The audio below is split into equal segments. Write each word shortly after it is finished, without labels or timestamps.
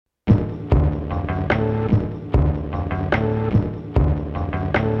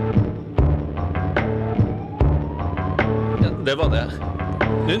det var det.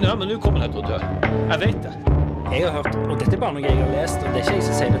 Men nå kommer jeg til å dø. Jeg vet det. Jeg har hørt, og dette er bare noe jeg har lest, og det er ikke jeg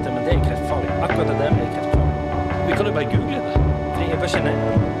som sier dette, men det er kreftfarlig. Akkurat det der er kreftfarlig. Vi kan jo bare google det. Fordi jeg bare kjenner,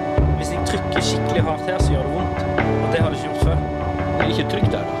 hvis jeg trykker skikkelig hardt her, så gjør det vondt. Og det har det ikke gjort før. Men ikke trykk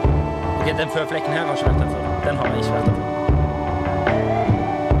der da. Ok, den føflekken her har ikke vært der før. Den har jeg ikke vært der før.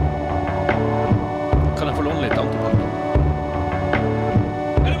 Kan jeg få låne litt antibac?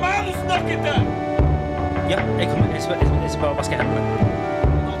 Er det meg du snakket til? Ja, jeg skal bare vaske hendene.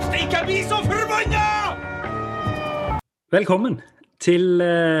 Nå stikker jeg bli så forbanna! Velkommen til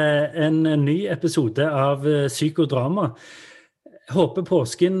en ny episode av Psykodrama. Jeg håper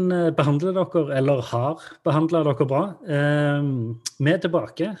påsken behandler dere, eller har behandlet dere bra. Vi er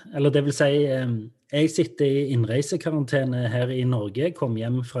tilbake, eller det vil si, jeg sitter i innreisekarantene her i Norge, kom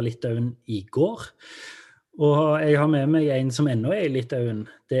hjem fra Litauen i går, og jeg har med meg en som ennå er i Litauen.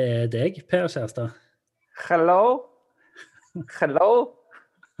 Det er deg, Per Kjærstad. Hello?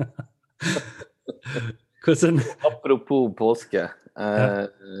 Hvordan? Apropos påske, jeg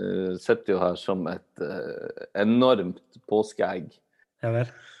sitter jo her som et enormt påskeegg. Ja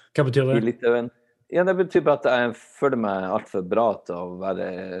vel. Hva betyr det? I Litauen. Ja, det betyr bare at jeg føler meg alt for bra til å være...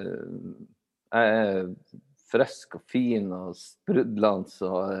 Jeg er frisk og fin og sprudlende,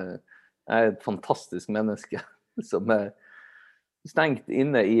 så jeg er et fantastisk menneske som er stengt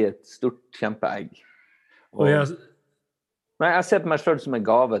inne i et stort kjempeegg. Og, nei, jeg ser på meg selv som en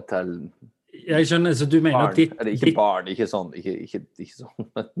gave til... Jeg skjønner, så du mener barn, at ditt... Eller ikke barn, ikke sånn, ikke sånn,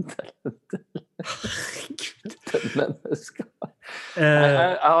 men til mennesker.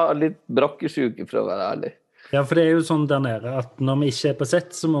 Jeg har litt brakkesjuke, for å være ærlig. Ja, for det er jo sånn der nede, at når vi ikke er på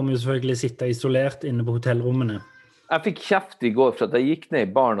sett, så må vi jo selvfølgelig sitte isolert inne på hotellrommene. Jeg fikk kjeft i går for at jeg gikk ned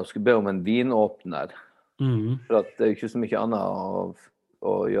i baren og skulle be om en vinåpner. For at det er jo ikke så mye annet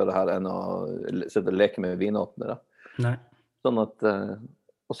å gjøre her enn å sitte og leke med vinåpnere. Nei. Sånn at...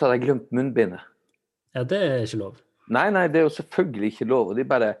 Og så hadde jeg glemt munnbindet. Ja, det er ikke lov. Nei, det er jo selvfølgelig ikke lov. Og de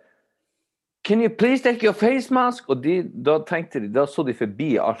bare, can you please take your face mask? Og da så de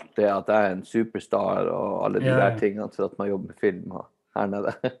forbi alt det at jeg er en superstar og alle de der tingene, så at man jobber med film her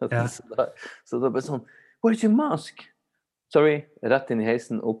nede. Ja. Så det var sånn, where's your mask? Sorry, rett inn i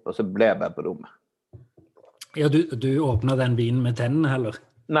heisen opp, og så ble jeg bare på rommet. Ja, du åpnet den vinen med tennene heller?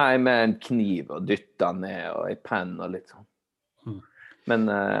 Nei, med en kniv og dyttet ned og en penn og litt sånn. Men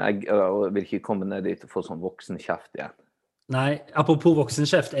jeg vil ikke komme ned dit og få sånn voksenkjeft igjen. Nei, apropos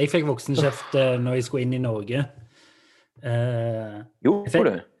voksenkjeft. Jeg fikk voksenkjeft når jeg skulle inn i Norge. Jo, får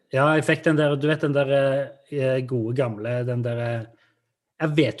du? Ja, jeg fikk den der, du vet den der gode gamle, den der... Jeg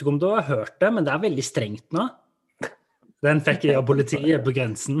vet ikke om du har hørt det, men det er veldig strengt nå. Den fikk jeg av politiet på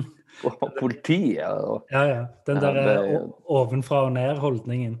grensen. Politiet? Ja. Den der ovenfra og ned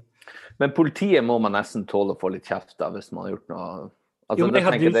holdningen. Men politiet må man nesten tåle å få litt kjeft av hvis man har gjort noe... Altså, jo, men jeg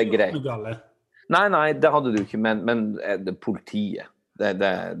hadde jo ikke gjort noe gale. Nei, det hadde du ikke, men det politiet,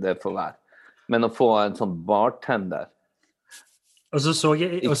 det får være. Men å få en sånn bartender... Og så så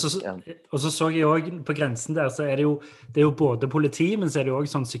jeg også på grensen der, så det er jo både politi, men så er det jo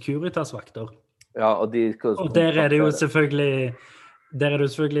også sånn Securitas-vakter. Ja, og der er det jo selvfølgelig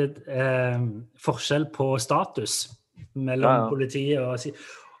forskjell på status mellom politiet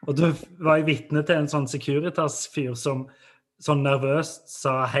og du var i vitne til en sånn Securitas-fyr som sånn nervøst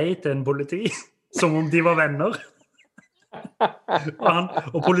sa hei til en politi, som om de var venner.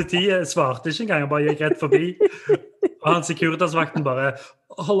 Og politiet svarte ikke engang, bare gikk rett forbi. Og han Securitas-vakten bare,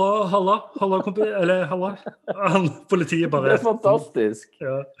 hallo, eller hallo. Politiet bare... Det er fantastisk.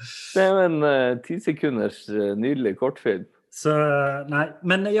 Ja. Det er jo en 10 sekunders nydelig kortfilm. Så, nei,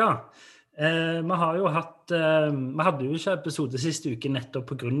 men ja... vi hadde jo ikke episode siste uke nettopp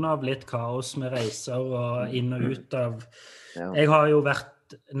på grunn av litt kaos med reiser og inn og ut av... Jeg har jo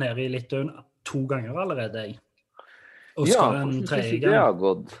vært nede i Litauen 2 ganger allerede, jeg. Og skal en 3. gang. Det har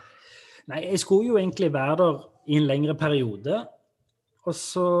gått? Nei, jeg skulle jo egentlig være der i en lengre periode, og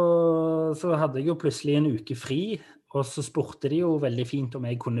så hadde jeg jo plutselig en uke fri, og så spurte de jo veldig fint om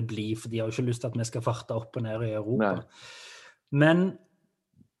jeg kunne bli, for de har jo ikke lyst til at vi skal farte opp og ned i Europa. Nei. Men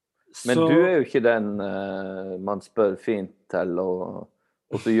du er jo ikke den man spør fint til,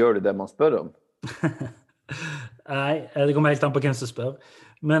 og så gjør du det man spør om. Nei, det kommer helt an på hvem som spør.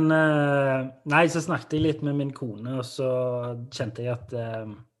 Men nei, så snakket jeg litt med min kone, og så kjente jeg at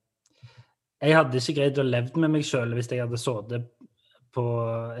jeg hadde ikke greid å leve med meg selv hvis jeg hadde sittet på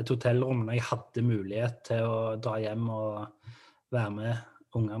et hotellrom når jeg hadde mulighet til å dra hjem og være med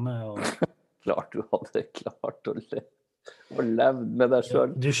ungene. Klart du hadde klart å leve. Og levd med deg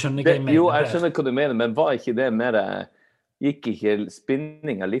selv. Du skjønner hva jeg mener. Jo, jeg skjønner hva du mener, men var ikke det mer... Gikk ikke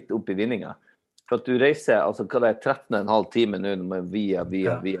spinninga litt opp i vinninga? For at du reiser, altså hva det 13,5 timer nå med via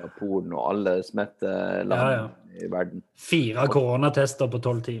Polen og alle smitteland I verden. 4 koronatester på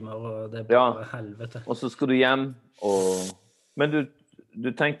 12 timer, og det bare helvete. Og så skal du hjem, men du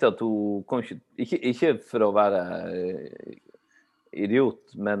tenkte at hun kom ikke for å være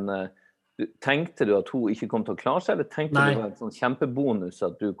idiot, men tenkte du at hun ikke kom til å klare seg, eller tenkte du det var en sånn kjempebonus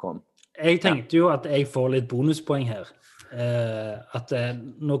at du kom? Jeg tenkte jo at jeg får litt bonuspoeng her. At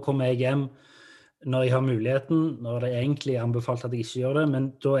nå kommer jeg hjem når jeg har muligheten, når det egentlig er anbefalt at jeg ikke gjør det,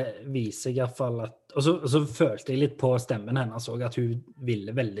 men da viser jeg I hvert fall at, og så følte jeg litt på stemmen hennes også, at hun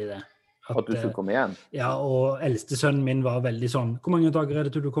ville veldig det. At du skulle komme igjen? Ja, og eldste sønnen min var veldig sånn, hvor mange dager det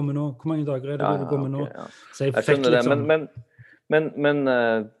til du kommer nå? Hvor mange dager det til du kommer nå? Så jeg fikk litt sånn... Men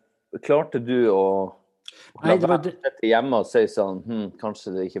klarte du å la være hjemme og si sånn,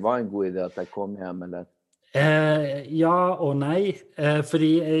 kanskje det ikke var en god idé at jeg kom hjem, eller? Ja og nei,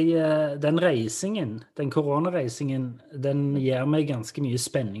 fordi den reisingen, den koronareisingen, den gir meg ganske mye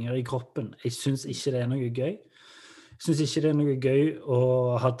spenninger I kroppen. Jeg synes ikke det noe gøy. Jeg synes ikke det noe gøy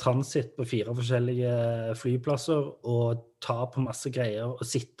å ha transitt på 4 forskjellige flyplasser og ta på masse greier og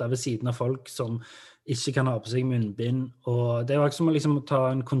sitte ved siden av folk som ikke kan ha på seg munnbind. Og det jo ikke som å liksom ta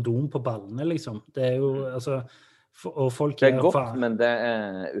en kondom på ballene, liksom. Det jo, altså... Og folk det godt, men det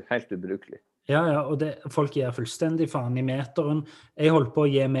helt ubrukelig. Ja, og folk gir fullstendig faen I meteren. Jeg holdt på å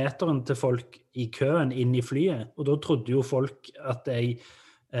gi meteren til folk I køen inn I flyet, og da trodde jo folk at jeg...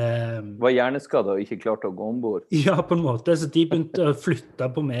 var hjerneskadet og ikke klarte å gå ombord. Ja, på en måte, så de begynte å flytte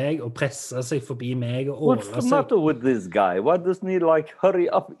på meg og presse seg forbi meg og åle seg. What's the matter with this guy? Why doesn't he like hurry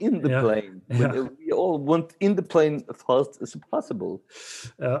up in the plane? We all want in the plane fast as possible.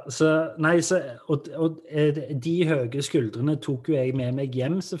 Ja, og de høye skuldrene tok jo jeg med meg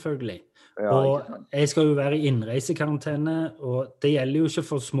hjem selvfølgelig. Og jeg skal jo være I innreisekarantene, og det gjelder jo ikke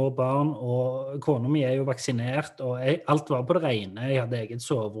for små barn, og kona mi jo vaksinert, og alt var på det rene, jeg hadde eget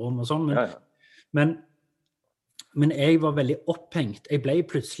soverom og sånn, men jeg var veldig opphengt. Jeg ble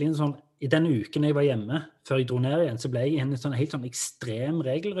plutselig en sånn, I den uken jeg var hjemme, før jeg dro ned igjen, så ble jeg en sånn helt sånn ekstrem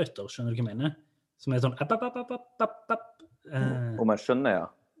regelrytter, skjønner du hva jeg mener? Som sånn Om jeg skjønner,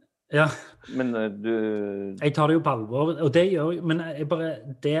 Ja. Men Jeg tar det jo på alvor, og det gjør men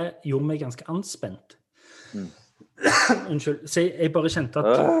det gjorde meg ganske anspent. Unnskyld, så jeg bare kjente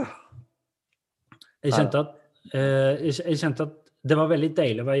at jeg kjente at det var veldig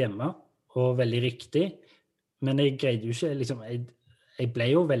deilig å være hjemme, og veldig riktig, men jeg greide jo ikke, liksom, jeg ble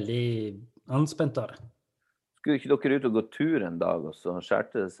jo veldig anspent av det. Skulle ikke dere ut og gå tur en dag, og så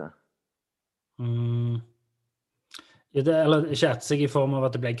skjærte det seg? Eller skjærte seg I form av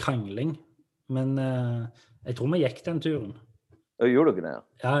at det ble krangling, men jeg tror vi gikk den turen. Gjorde dere det?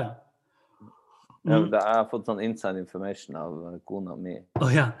 Ja. Jeg har fått sånn inside information av kona mi.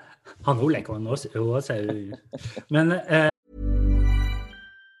 Ja, han leker han også. Men...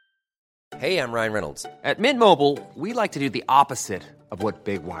 Hey, I'm Ryan Reynolds. At Mint Mobile, we like to do the opposite of what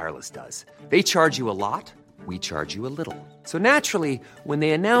Big Wireless does. They charge you a lot. We charge you a little. So naturally, when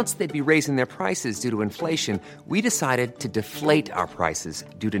they announced they'd be raising their prices due to inflation, we decided to deflate our prices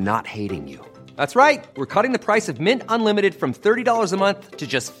due to not hating you. That's right. We're cutting the price of Mint Unlimited from $30 a month to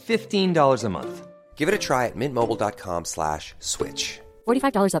just $15 a month. Give it a try at mintmobile.com/switch.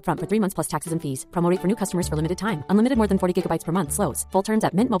 $45 up front for 3 months plus taxes and fees. Promo rate for new customers for limited time. Unlimited more than 40 gigabytes per month. Slows full terms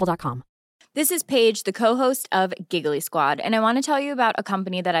at mintmobile.com. This is Paige, the co-host of Giggly Squad, and I want to tell you about a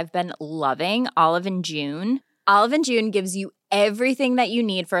company that I've been loving, Olive & June. Olive & June gives you everything that you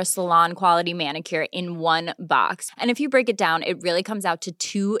need for a salon-quality manicure in one box. And if you break it down, it really comes out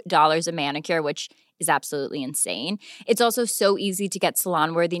to $2 a manicure, which is absolutely insane. It's also so easy to get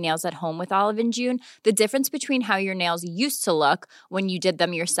salon-worthy nails at home with Olive & June. The difference between how your nails used to look when you did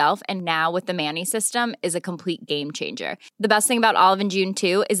them yourself and now with the Mani system is a complete game changer. The best thing about Olive & June,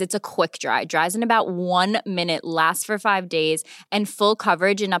 too, is it's a quick dry. Dries in about 1 minute, lasts for 5 days, and full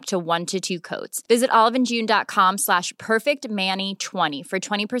coverage in up to 1 to 2 coats. Visit oliveandjune.com/perfectmani20 for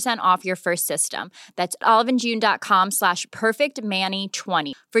 20% off your first system. That's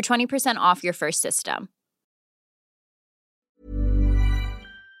oliveandjune.com/perfectmani20 for 20% off your first system.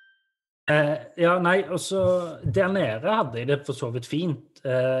 Og så der nede hadde jeg det for så vidt fint.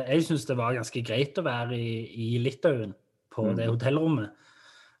 Jeg synes det var ganske greit å være I Litauen på det hotellrommet.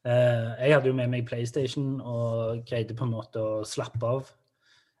 Jeg hadde jo med meg PlayStation og greide på en måte å slappe av.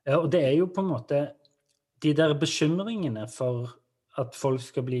 Og det jo på en måte de der bekymringene for at folk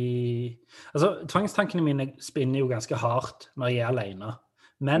skal bli... Altså, tvangstankene mine spinner jo ganske hardt når jeg alene.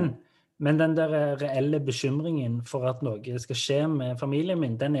 Men den der reelle bekymringen for at noe skal skje med familien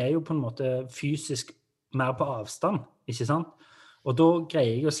min, den jo på en måte fysisk mer på avstand, ikke sant? Og da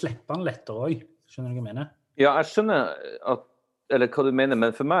greier jeg å slippe den lettere også, Skjønner du hva jeg mener? Ja, jeg skjønner eller hva du mener,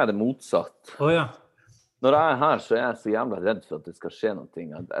 men for meg er det motsatt. Ja. Når jeg er her, så er jeg så jævla redd for at det skal skje noe.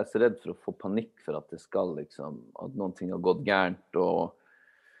 Jeg er så redd for å få panikk for at det skal liksom, at noen ting har gått gærent, og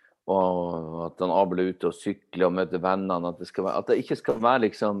at han Abel er ute og sykler og møter vennene, at det ikke skal være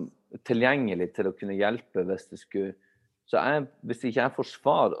liksom tilgjengelig til å kunne hjelpe hvis det skulle. Så hvis ikke jeg får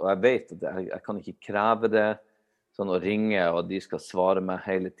svar, og jeg vet at jeg kan ikke kreve det, sånn å ringe, og de skal svare meg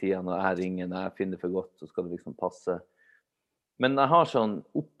hele tiden når jeg ringer, når jeg finner det for godt, så skal det liksom passe. Men jeg har sånn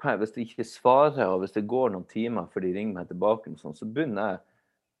oppheng, hvis de ikke svarer, og hvis det går noen timer før de ringer meg tilbake, sånn, så begynner jeg,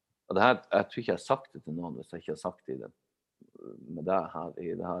 og det her, jeg tror ikke jeg har sagt det til noen, hvis jeg ikke har sagt det i det, med det her,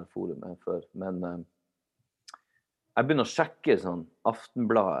 i det her forumet før, men jeg begynner å sjekke sånn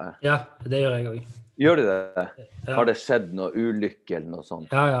Aftenbladet. Ja, det gjør jeg også. Gjør du det? Ja. Har det skjedd noe ulykke eller noe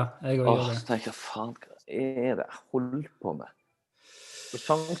sånt? Ja, jeg også gjør det. Så tenker jeg, faen, hva er det jeg holder på med? For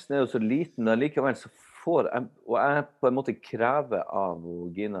sjansen er jo så liten, men likevel så får jeg, og jeg på en måte krever av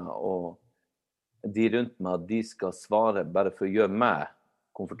Gina og de rundt meg at de skal svare bare for å gjøre meg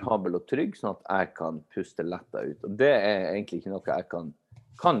komfortabel og trygg, sånn at jeg kan puste letta ut. Og det er egentlig ikke noe jeg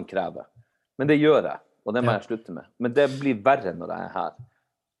kan kreve. Men det gjør jeg, og det må jeg slutte med. Men det blir verre når jeg er her.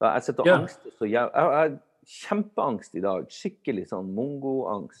 Jeg sitter og angster så jeg har kjempeangst i dag. Skikkelig sånn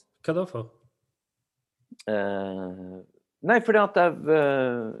mongo-angst. Hva da for? Nei, fordi at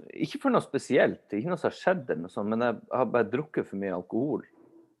ikke for noe spesielt. Ikke noe som har skjedd eller noe sånt, men jeg har bare drukket for mye alkohol.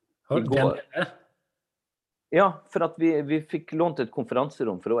 Har du det? Ja, for at vi fikk lånt et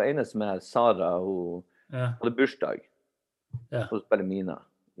konferanserom, for det var ene som Sara, hun hadde bursdag. Hun spiller Mina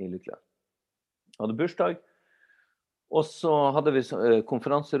i Lykla. Hadde bursdag, og så hadde vi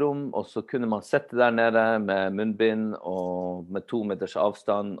konferanserom, og så kunne man sitte der nede med munnbind og med 2 meters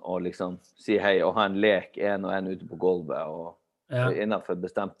avstand og liksom si hei og ha en lek, en og en ute på gulvet og innenfor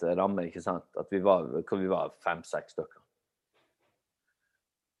bestemte rammer, ikke sant? At vi var 5-6 stykker.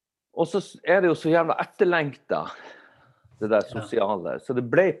 Og så er det jo så jævla etterlengtet, det der sosiale. Så det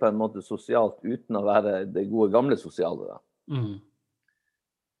ble på en måte sosialt uten å være det gode gamle sosiale da.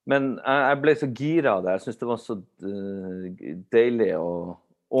 Men jeg ble så gira av det. Jeg synes det var så deilig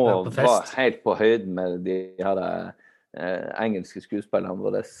og var helt på høyden med de her engelske skuespillerne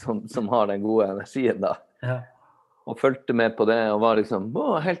våre som har den gode energien da. Og følte med på det og var liksom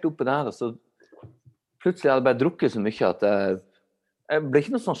helt oppe der. Og så plutselig hadde jeg bare drukket så mye at jeg ble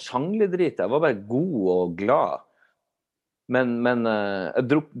ikke noe sånn sjangledrit. Jeg var bare god og glad. Men jeg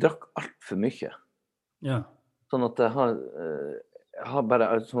drakk alt for mye. Sånn at jeg har bare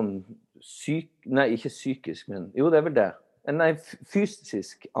sånn nei, ikke psykisk, men jo, det er vel det. Nei,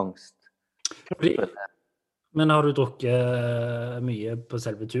 fysisk angst. Men har du drukket mye på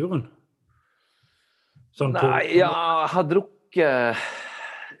selve turen? Sånn nei, jeg har drukket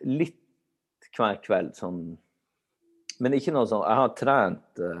litt hver kveld, sånn. Men ikke noe sånn, jeg har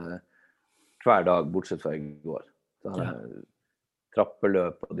trent hver dag, bortsett fra i går. Så har jeg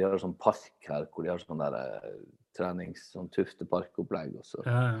trappeløp, og de har sånn park her, hvor de har sånn der sånn tufte parkopplegg også.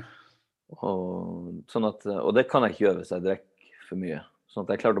 Og det kan jeg ikke gjøre hvis jeg drikker for mye. Sånn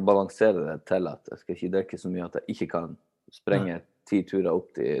at jeg klarte å balansere det til at jeg skal ikke drikke så mye at jeg ikke kan sprenge 10 turer opp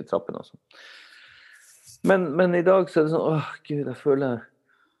til trappen og sånn. Men i dag så er det sånn, Gud, jeg føler.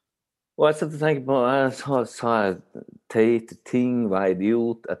 Og jeg sitter og tenker på, jeg sa teite ting, var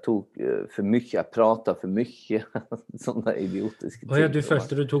idiot, jeg tok for mye, jeg pratet for mye, sånne idiotiske ting. Du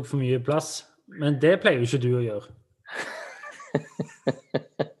følte du tok for mye plass, men det pleier jo ikke du å gjøre.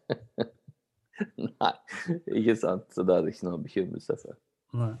 Nei, ikke sant, så det er ikke noe bekymrelse for.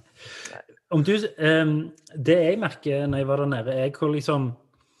 Nei. Om du, det jeg merker når jeg var der nede, hvor liksom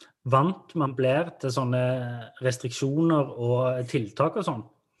vant man blir til sånne restriksjoner og tiltak og sånn.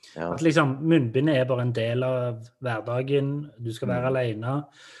 At liksom munnbindet er bare en del av hverdagen, du skal være alene.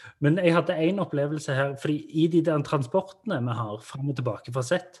 Men jeg hadde en opplevelse her, fordi i de der transportene vi har frem og tilbake fra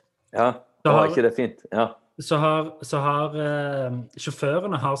sett, ikke det fint? Så har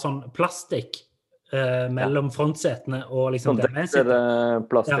sjåførene har sånn plastikk mellom frontsetene og liksom det er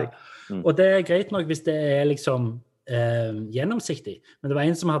plastikk. Og det er greit nok hvis det er liksom gjennomsiktig, men det var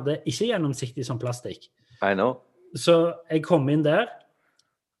en som hadde ikke gjennomsiktig som plastikk. I know. Så jeg kom inn der,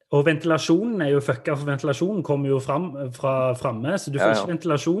 og ventilasjonen er jo fucka, for ventilasjonen kommer jo fra fremme, så du får ikke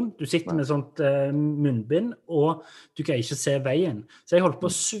ventilasjon. Du sitter med sånt munnbind, og du kan ikke se veien. Så jeg holdt på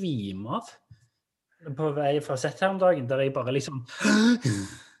å svime av på vei fra sett her om dagen, der jeg bare liksom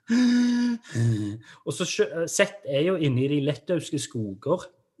og så sett er jo inne i de lettauske skoger,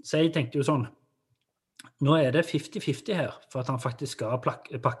 så jeg tenkte jo sånn, nå er det 50-50 her, for at han faktisk skal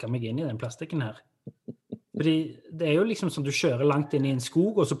pakke meg inn i den plastikken her. Fordi det jo liksom sånn du kjører langt inn I en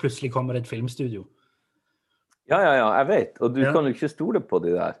skog, og så plutselig kommer det et filmstudio. Ja, jeg vet. Og du Ja. kan jo ikke stole på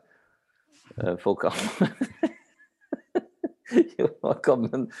de der folkene. Jo,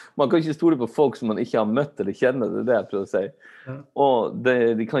 men man kan ikke stole på folk som man ikke har møtt eller kjenner, det jeg prøver å si. Ja. Og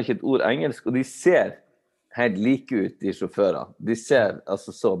de kan ikke et ord engelsk, og de ser helt like ut, de sjåfører. De ser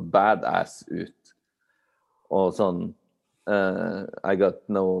altså så badass ut. Og sånn, I got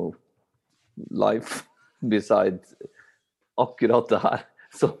no life besides akkurat det her.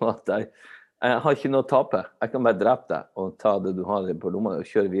 Så at jeg har ikke noe å tape. Jeg kan bare drepe deg og ta det du har på lomma og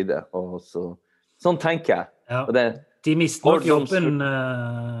kjøre videre. Og sånn tenker jeg. Ja. Og De mister nok jobben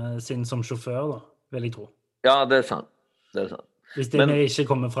sin som sjåfør, da, vil jeg tro. ja, det sant. Det sant. Hvis det Men- ikke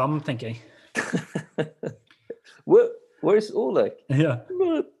kommer fram, tenker jeg. Where's Oleg? Ja.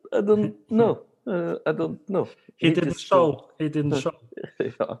 I don't know. I don't know. He didn't show.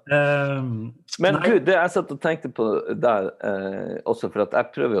 Ja. Men Nei. du, det jeg satt og tenkte på der, også for at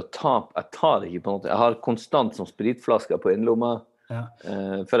jeg prøver å tape, jeg tar ikke på noe. Jeg har konstant som spritflasker på innlomma Ja.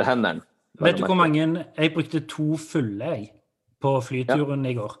 for hendene. Vet du hvor mange jeg brukte 2 fulle jeg, på flyturen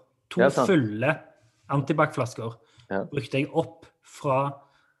I går? 2 Ja, sant. fulle antibac-flasker Ja. brukte jeg opp fra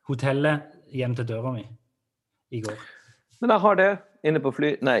hotellet hjem til døra mi I går. Men jeg har det inne på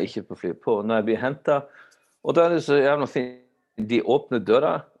fly, nei, ikke på fly, når jeg blir hentet. Og da det så jævla fint. De åpner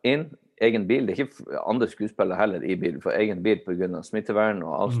døra inn, egen bil. Det ikke andre skuespillere heller I bil, for egen bil på grunn av smittevern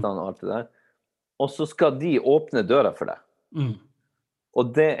og avstand og alt det der. Og så skal de åpne døra for deg. Mm.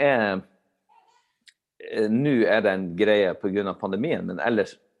 Og det nå det en greie på grunn av pandemien, men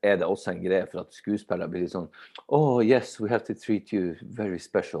ellers det også en greie for at skuespillere blir litt sånn, oh yes, we have to treat you very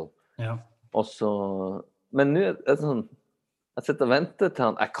special. Ja. Og så, men nå det sånn, jeg sitter og venter til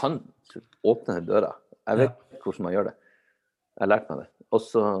han, jeg kan åpne den døra. Jeg vet hvordan man gjør det. Jeg har lært meg det. Og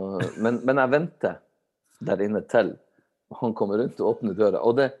så, men jeg venter der inne til han kommer rundt og åpner døra.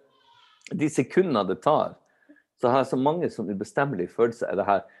 Og de sekundene det tar, så har jeg så mange som ubestemmelige følelser. Det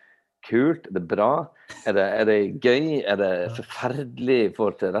her kult? Det bra? Det gøy? Det forferdelig I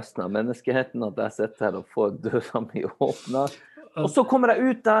forhold til resten av menneskeheten at jeg sitter her og får døra mi åpnet? Og så kommer jeg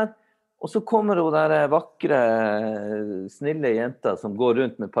ut der, og så kommer hun der vakre, snille jenta som går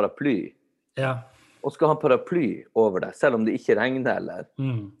rundt med paraply. Ja. Og skal ha paraply over deg, selv om det ikke regner eller.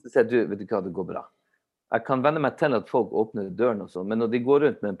 Så sier du, vet du hva, det går bra. Jeg kan vende meg til at folk åpner døren og sånn, men når de går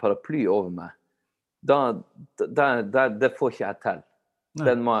rundt med en paraply over meg, det får ikke jeg til.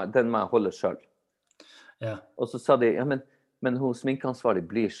 Den må jeg holde selv. Ja. Og så sa de, ja, men hun sminkeansvarlig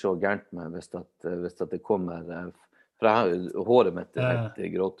blir så gærent med hvis at det kommer fra håret mitt helt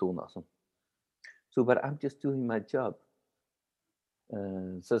gråtona. Sånn. Så bare, I'm just doing my job.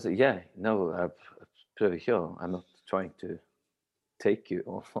 Så jeg sa, yeah, no, jeg prøver ikke å, I'm not trying to take you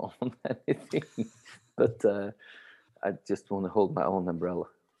on anything, but I just want to hold my own umbrella,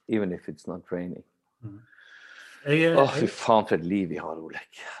 even if it's not raining. Fy faen for et liv vi har, Oleg.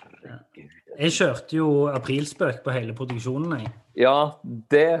 Herregud. Jeg kjørte jo aprilspøk på hele produksjonen, jeg. Ja,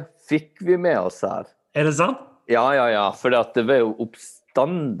 det fikk vi med oss her. Det sant? Ja, for det var jo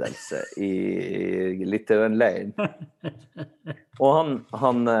oppstandelse I Litauen-leiren. Og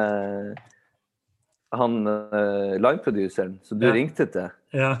han line-produceren som du ringte til,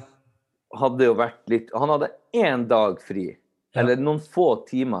 hadde jo vært han hadde 1 dag fri, eller noen få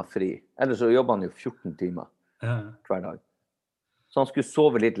timer fri, eller så jobber han jo 14 timer hver dag. Så han skulle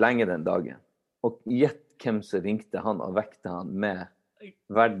sove litt lenger den dagen. Og gjett hvem som ringte han og vekte han med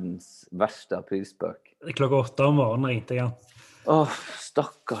verdens verste aprilspøk. Klokka 8 om morgenen ringte jeg han.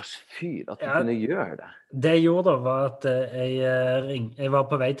 Stakkars fyr, at du kunne gjøre det. Det jeg gjorde da, var at jeg var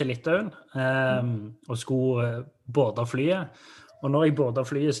på vei til Litauen og skulle både flyet. Og når jeg båda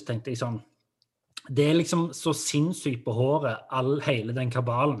flyet, så tenkte jeg sånn, det liksom så sinnssykt på håret, hele den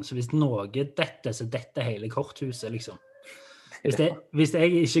kabalen. Så hvis noe dette, så dette hele korthuset, liksom. Hvis jeg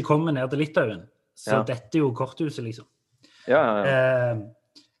ikke kommer ned til Litauen, så dette jo korthuset, liksom.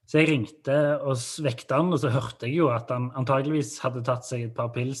 Så jeg ringte og vekte han, og så hørte jeg jo at han antageligvis hadde tatt seg et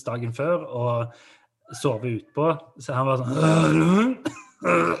par pils dagen før og sovet utpå. Så han var sånn...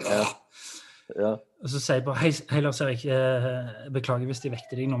 Og så sier jeg bare, hei Lars-Erik, beklager hvis jeg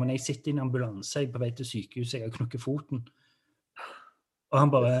vekte deg nå, men jeg sitter I en ambulanse, jeg er på vei til sykehuset, jeg har knukket foten. Og han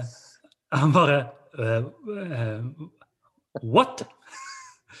bare, what?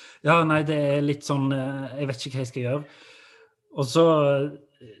 Ja, nei, det litt sånn, jeg vet ikke hva jeg skal gjøre. Og så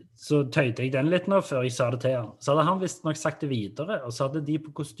tøyde jeg den litt nå før jeg sa det til han. Så hadde han visst nok sagt det videre, og så hadde de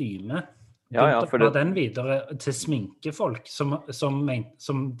på kostyme begynt å den videre til sminkefolk, som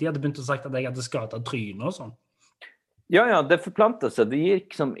de hadde begynt å sagt at jeg hadde skadet trynet og sånn. Ja, det forplantet seg. Det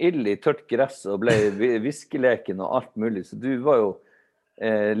gikk som ild I tørt gress og ble viskeleken og alt mulig. Så du var jo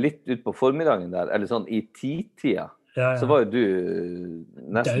litt ut på formiddagen der, eller sånn I 10-tida, så var jo du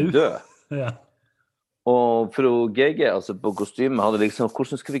nesten død. Ja. Og for GG, altså på kostymet, hadde liksom,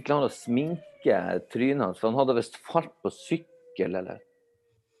 hvordan skal vi klare å sminke trynet hans? For han hadde vist falt på sykkel, eller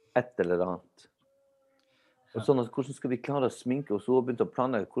et eller annet. Og sånn, hvordan skal vi klare å sminke? Og så begynte å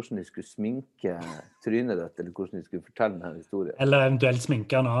planlegge hvordan de skulle sminke trynet ditt, eller hvordan de skulle fortelle denne historien. Eller eventuelt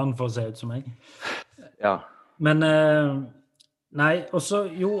sminke en annen for å se ut som meg. Ja. Men, nei, og så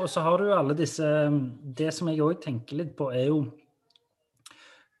har du jo alle disse, det som jeg også tenker litt på jo,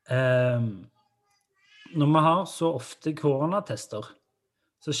 når vi har så ofte koronatester,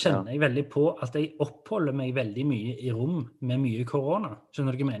 så kjenner jeg veldig på at jeg oppholder meg veldig mye I rom med mye korona.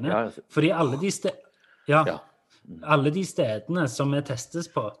 Skjønner du hva jeg mener? Ja, Fordi alle de stedene som vi testes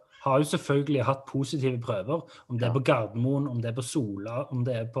på, har jo selvfølgelig hatt positive prøver. Om det på Gardermoen, om det på Sola, om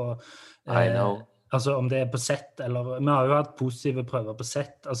det på altså om det på sett, eller vi har jo hatt positive prøver på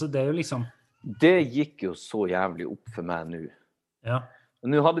sett. Altså det jo liksom... Det gikk jo så jævlig opp for meg nå. Ja.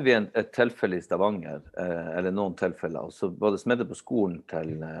 Nå hadde vi et tilfelle I Stavanger, eller noen tilfeller, og så var det smittet på skolen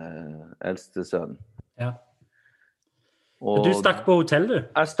til eldste sønnen. Ja. Og du stakk på hotell, du?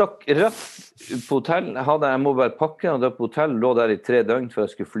 Jeg stakk rett på hotell. Jeg må bare pakke, og da på hotell lå der I 3 døgn før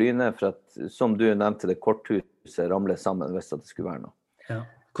jeg skulle fly ned, for at, som du nevnte, det korthuset ramlet sammen hvis det skulle være noe. Ja.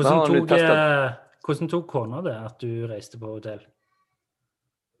 Hvordan tok kona det at du reiste på hotell?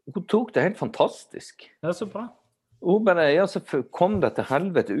 Hun tok det helt fantastisk. Ja, så bra. Hun bare, så kom det til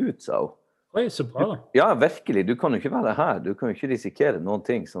helvete ut, sa hun. Oi, så bra da. Ja, virkelig. Du kan jo ikke være her. Du kan jo ikke risikere noen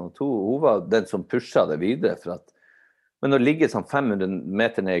ting. Sånn at hun var den som pushet det videre, for at men å ligge sånn 500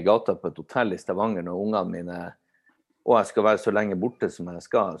 meter ned I gata på et hotell I Stavanger når ungene mine, og jeg skal være så lenge borte som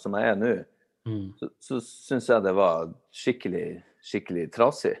jeg nå, så synes jeg det var skikkelig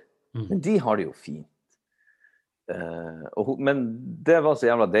trasig. Men de har det jo fint. Men det var så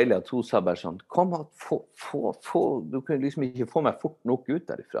jævla deilig at hun sa bare sånn, kom at du kan liksom ikke få meg fort nok ut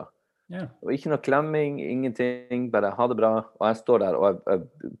derifra. Ja. Og ikke noe klemming, ingenting, bare ha det bra. Og jeg står der, og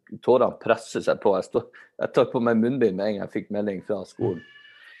tårene presser seg på. Jeg tar på meg munnbind med en gang jeg fikk melding fra skolen.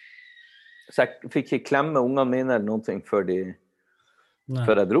 Så jeg fikk ikke klemme ungene mine eller noen ting før jeg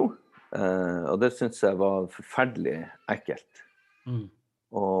dro. Og det synes jeg var forferdelig ekkelt.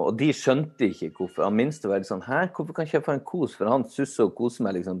 Og de skjønte ikke hvorfor. Han minste var litt sånn, hvorfor kan ikke jeg få en kos? For han susser og koser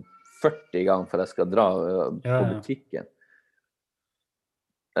meg liksom 40 ganger for jeg skal dra på butikken.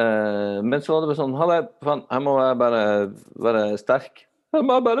 Men så var det bare sånn, her må jeg bare være sterk. Jeg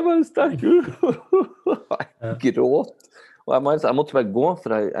må bare være sterk. Jeg gråt. Og jeg måtte bare gå,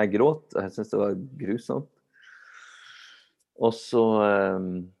 for jeg gråt. Jeg synes det var grusomt. Og så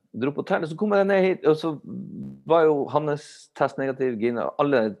dro på hotellet, så kom jeg ned hit, og så var jo Hannes test negativ, Gina,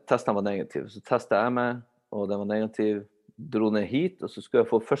 alle testene var negative. Så testet jeg meg, og den var negativ. Dro ned hit, og så skulle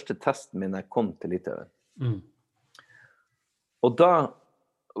jeg få første testen min når jeg kom til Litauen. Og da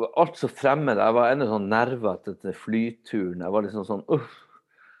alt så fremmed, jeg var enda sånn nervet etter flyturen, jeg var liksom sånn,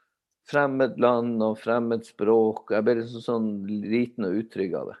 fremmed land og fremmed språk, jeg ble liksom sånn liten og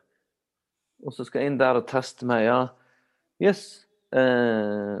utrygg av det. Og så skal jeg inn der og teste meg,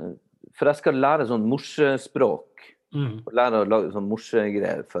 for jeg skal lære sånn morsespråk, og lære å lage sånn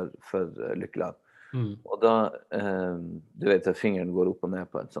morsegreier for Lykkeland. Og da, du vet at fingeren går opp og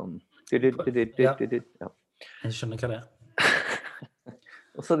ned på et sånn, ja. Jeg skjønner hva det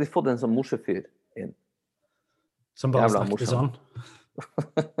Og så hadde de fått en sånn morsefyr inn. Som bare snakket sånn.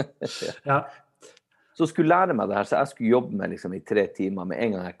 Ja. Så skulle lære meg det her, så jeg skulle jobbe med liksom I 3 timer med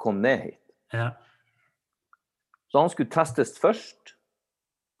en gang jeg kom ned hit. Ja. Så han skulle testes først,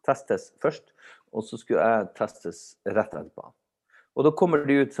 og så skulle jeg testes rett etterpå. Og da kommer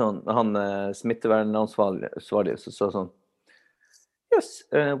de ut sånn, han smittevernansvarlig, så sa sånn, yes,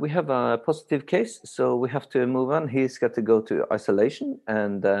 we have a positive case, so we have to move on. He's got to go to isolation.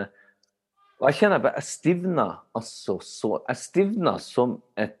 And og jeg kjenner bare, jeg stivna som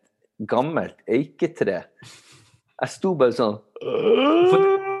et gammelt eiketre. Jeg sto bare sånn.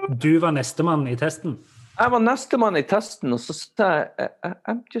 Du var nestemann I testen? Jeg var nestemann I testen, og så sa jeg,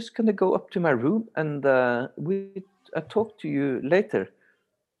 I'm just going to go up to my room, and I'll talk to you later.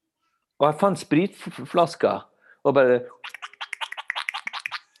 Og jeg fant spritflasker, og bare...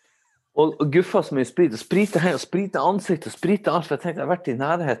 Og guffa så mye sprit, og sprite her, og sprite ansikt, og sprite alt, for jeg tenkte jeg har vært I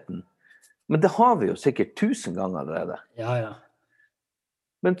nærheten. Men det har vi jo sikkert 1000 ganger allerede. Ja.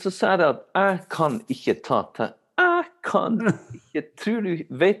 Men så sa jeg at jeg kan ikke ta til. Jeg kan ikke,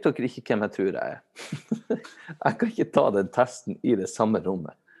 vet dere ikke hvem jeg tror jeg Jeg kan ikke ta den testen I det samme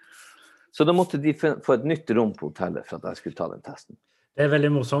rommet. Så da måtte de få et nytt rom på hotellet for at jeg skulle ta den testen. Det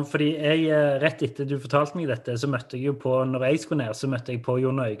veldig morsomt, fordi rett etter du fortalte meg dette, så møtte jeg jo på, når jeg skulle ned, så møtte jeg på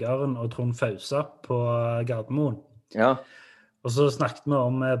Jon Øygarden og Trond Fausa på Gardermoen. Ja. Og så snakket vi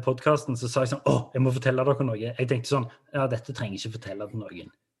om podcasten, så sa jeg sånn, jeg må fortelle dere noe. Jeg tenkte sånn, ja, dette trenger jeg ikke fortelle til noen.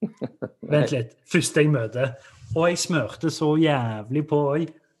 Vent litt, første jeg møter, og jeg smørte så jævlig på,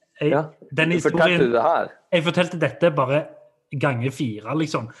 den historien, fortalte du det her? Jeg fortalte dette bare ganger 4,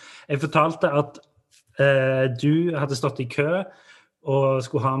 liksom. Jeg fortalte at du hadde stått i kø, og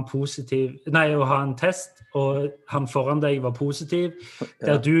skulle ha en test, og han foran deg var positiv,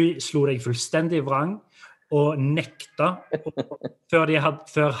 der du slo deg fullstendig vrang, og nekta,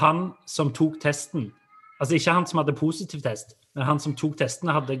 før han som tok testen, altså ikke han som hadde positiv test, men han som tok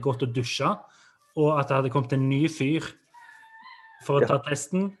testen hadde gått og dusja, og at det hadde kommet en ny fyr for å ta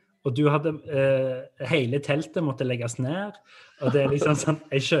testen, og du hadde hele teltet måtte legges ned, og det liksom sånn,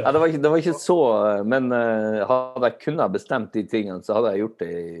 jeg kjører. Ja, det var ikke så, men hadde jeg kunnet ha bestemt de tingene, så hadde jeg gjort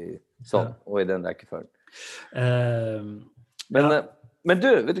det sånn, og i den rekkefølgen. Men du,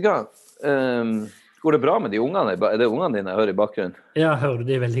 vet du hva? Går det bra med de ungene? Er det ungene dine jeg hører i bakgrunnen? Ja, hører du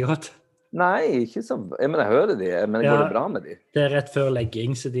de veldig godt? Nei, ikke så. Jeg hører de, men går det bra med de? Det er rett før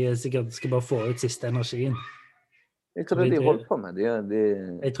legging, så de sikkert skal bare få ut siste energien. Jeg tror de holder på med.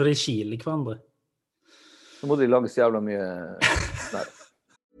 Jeg tror de kiler hverandre. Så må de lage så jævla mye. Nei.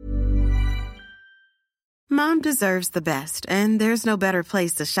 Mom deserves the best, and there's no better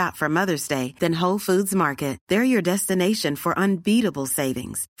place to shop for Mother's Day than Whole Foods Market. They're your destination for unbeatable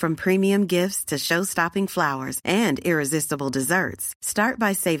savings, from premium gifts to show-stopping flowers and irresistible desserts. Start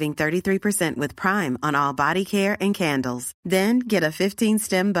by saving 33% with Prime on all body care and candles. Then get a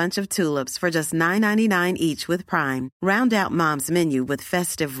 15-stem bunch of tulips for just $9.99 each with Prime. Round out Mom's menu with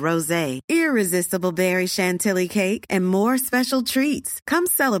festive rosé, irresistible berry chantilly cake, and more special treats. Come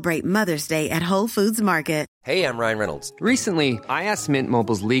celebrate Mother's Day at Whole Foods Market. Hey, I'm Ryan Reynolds. Recently, I asked Mint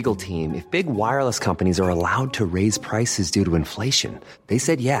Mobile's legal team if big wireless companies are allowed to raise prices due to inflation. They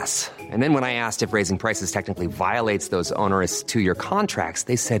said yes. And then when I asked if raising prices technically violates those onerous 2-year contracts,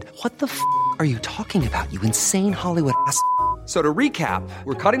 they said, "What the f*** are you talking about, you insane Hollywood ass?" So to recap,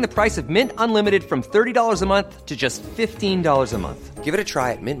 we're cutting the price of Mint Unlimited from $30 a month to just $15 a month. Give it a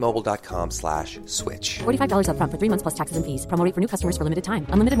try at mintmobile.com/switch. $45 up front for 3 months plus taxes and fees. Promo rate for new customers for limited time.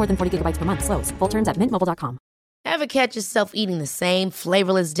 Unlimited more than 40 gigabytes per month. Slows full terms at mintmobile.com. Ever catch yourself eating the same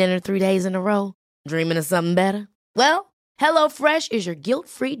flavorless dinner 3 days in a row? Dreaming of something better? Well, HelloFresh is your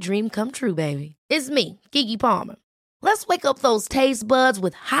guilt-free dream come true, baby. It's me, Keke Palmer. Let's wake up those taste buds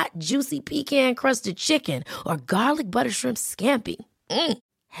with hot, juicy pecan-crusted chicken or garlic butter shrimp scampi.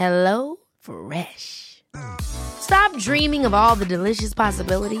 Hello Fresh. Stop dreaming of all the delicious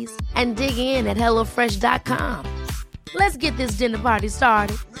possibilities and dig in at HelloFresh.com. Let's get this dinner party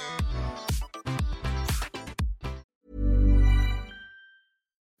started.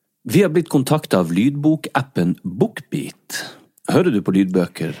 Vi har blitt kontaktet av lydbokappen BookBeat. Hører du på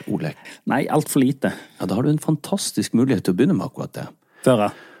lydbøker, Olek? Nei, alt for lite. Ja, da har du en fantastisk mulighet til å begynne med akkurat det.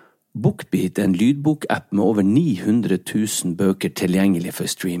 Føre. BookBeat er en lydbokapp med over 900 000 bøker tilgjengelig for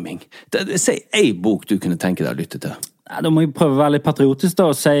streaming. Si ei bok du kunne tenke deg å lytte til. Ja, da må jeg prøve å være litt patriotisk da,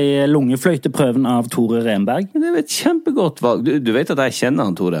 og si Lungefløyteprøven av Tore Renberg. Det er et kjempegodt valg. Du vet at jeg kjenner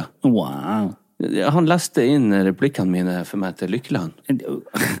han, Tore. Wow. Han leste inn replikkene mine for meg til Lykkeland.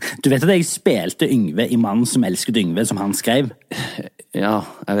 Du vet at jeg spilte Yngve i Mannen som elsket Yngve, som han skrev? Ja,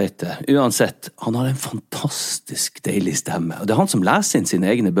 jeg vet det. Uansett, han har en fantastisk deilig stemme. Og det er han som leser inn sine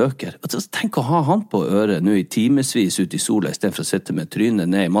egne bøker. Tenk å ha han på øret nå i timesvis ute i sola, i stedet for å sitte med trynet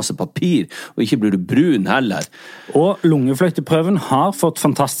ned i masse papir, og ikke blir du brun heller. Og Lungefløyteprøven har fått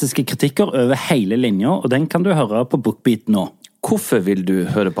fantastiske kritikker over hele linja, og den kan du høre på BookBeat nå. Hvorfor vil du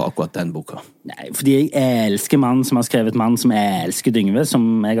høre på akkurat den boka? Nei, fordi jeg elsker mannen som har skrevet Mannen som elsker Yngve,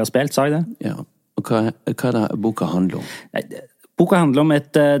 som jeg har spilt, sa jeg det? Ja, og hva er det boka handler om? Nei, boka handler om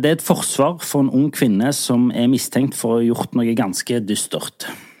det er et forsvar for en ung kvinne som er mistenkt for å ha gjort noe ganske dystert.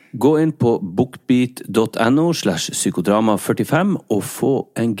 Gå inn på bookbeat.no/psykodrama45 og få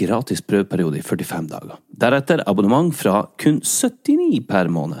en gratis prøveperiode i 45 dager. Deretter abonnement fra kun 79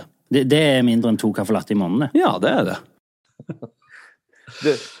 per måned. Det er mindre enn 2 kaffelatte i måneden. Ja, det er det. Du,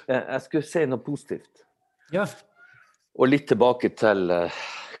 jeg skulle si noe positivt. Ja. Og litt tilbake til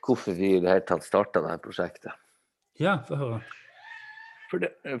hvorfor vi i det hele tatt startet dette prosjektet. Ja, få høre. For det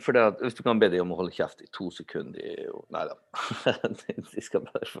at, hvis du kan be dem om å holde kjeft i 2 sekunder, neida. De skal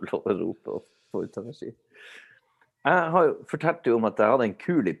bare få lov å rope og få ut energi. Jeg har jo fortalt deg om at jeg hadde en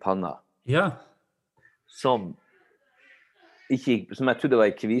kul i panna. Ja. Som som jeg trodde var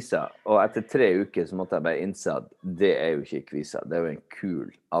en kvisa, og etter 3 uker så måtte jeg bare innse at det jo ikke kvisa, det jo en kul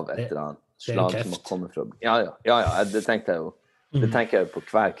av et eller annet slag som har kommet fra. Ja, det tenkte jeg jo. Det tenker jeg jo på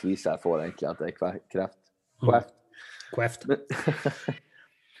hver kvisa jeg får egentlig, at det kreft. Kveft.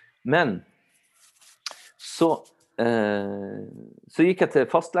 Men så gikk jeg til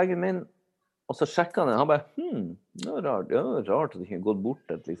fastlegen min, og så sjekket han bare, det var rart at det ikke har gått bort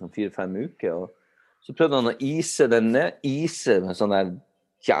et liksom 4-5 uker, og så prøvde han å ise den ned, med sånn der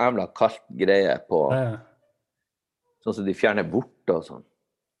jævla kaldt greie på, sånn som de fjerner bort og sånn.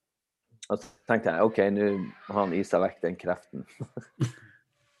 Og så tenkte jeg, ok, nå har han iset vekk den kreften.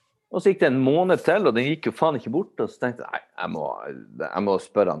 Og så gikk det en måned til, og den gikk jo faen ikke bort, og så tenkte jeg, jeg må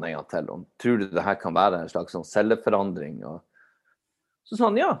spørre han en gang til, om tror du det her kan være en slags sånn celleforandring? Og så sa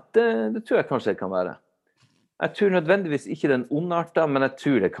han, ja, det tror jeg kanskje det kan være. Jeg tror nødvendigvis ikke den ondarta, men jeg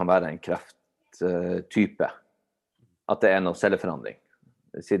tror det kan være en krefttype. At det noe celleforandring,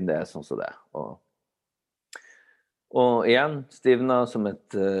 siden det sånn som det. Og igjen, stivna som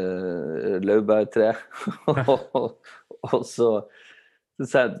et laurbærtre. Og så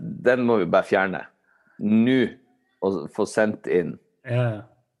sa jeg, den må vi bare fjerne. Nå, og få sendt inn. Ja.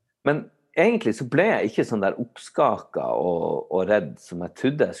 Men egentlig så ble jeg ikke sånn der oppskaket og redd som jeg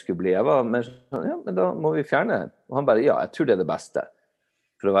trodde jeg skulle bli. Jeg var mer sånn, ja, men da må vi fjerne den. Og han bare, ja, jeg tror det det beste.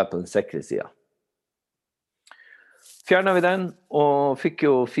 For å være på den sikre siden. Fjernet vi den, og fikk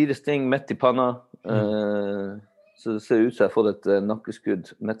jo 4 sting midt i panna. Så det ser ut som jeg har fått et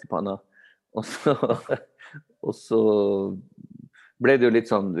nakkeskudd midt i panna. Og så ble det jo litt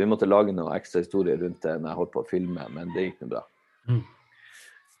sånn, vi måtte lage noe ekstra historie rundt det når jeg holdt på å filme, men det gikk noe bra.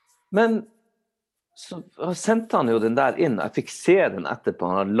 Men så sendte han jo den der inn, jeg fikk se den etterpå,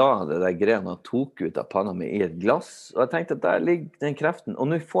 han la det der greien og tok ut av panna mi i et glass, og jeg tenkte at der ligger den kreften, og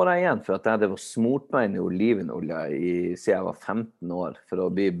nå får jeg igjen for at jeg var smurt meg i olivenolje siden jeg var 15 år, for å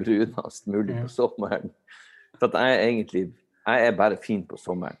bli brunast mulig på sommeren. For at jeg bare fin på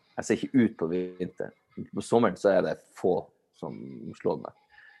sommeren, jeg ser ikke ut på vinter. På sommeren så det få som slår meg.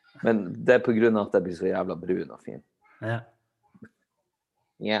 Men det på grunn av at jeg blir så jævla brun og fin. Ja.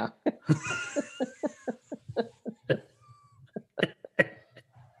 Ja.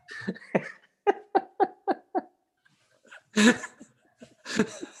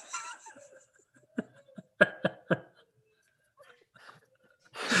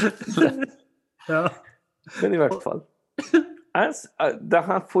 Ja. Men i hvert fall. Det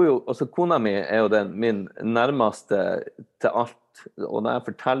her får jo, altså kona mi jo min nærmeste til alt, og når jeg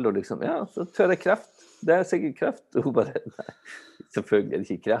forteller liksom, ja, så tror jeg kreft, det sikkert kreft, og hun bare, nei, selvfølgelig det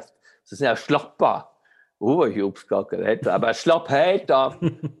ikke kreft, så sier jeg, slapp av, og hun var ikke oppskaket helt, jeg bare, slapp helt av,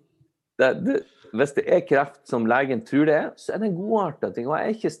 hvis det kreft som legen tror det så det en godartet ting, og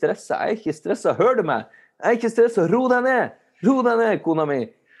jeg ikke stresset, hør du meg? Jeg ikke stresset, ro deg ned, kona mi,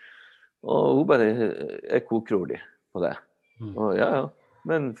 og hun bare kokrolig på det. Og ja,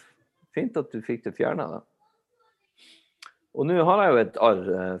 men fint at du fikk det fjernet da. Og nå har jeg jo et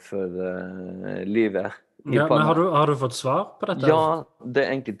arr for livet i ja, panna. Men har du fått svar på dette? Ja, det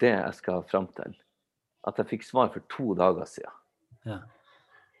egentlig det jeg skal frem til. At jeg fikk svar for 2 dager siden. Ja.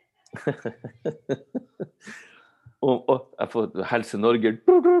 og jeg får Helse Norge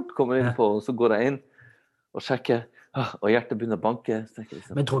kommer inn på, og så går jeg inn og sjekker, og hjertet begynner å banke.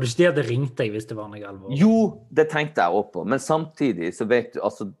 Liksom. Men tror du ikke de hadde ringt deg hvis det var noe alvor? Jo, det tenkte jeg også på, men samtidig så vet du,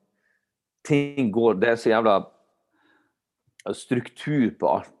 altså, ting går, det så jævla struktur på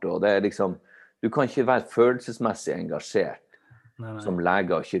alt, og det liksom, du kan ikke være følelsesmessig engasjert som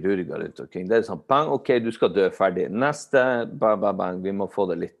leger og kirurger rundt omkring. Det sånn, bang, ok, du skal dø ferdig. Neste, bang, bang, bang, vi må få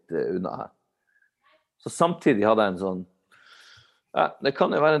det litt unna her. Så samtidig hadde jeg en sånn, ja, det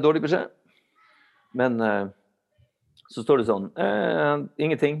kan jo være en dårlig beskjed, men så står det sånn,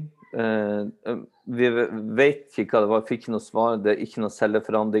 ingenting. Vi vet ikke hva det var, fikk ikke noe svar, det ikke noe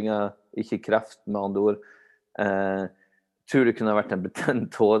celleforandringer, ikke kreft med andre ord. Tror det kunne vært en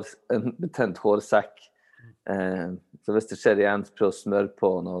betent hårsekk. Så hvis det skjer igjen, så prøv å smøre på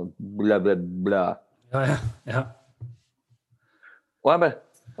noe bla bla bla. Ja. Og jeg bare,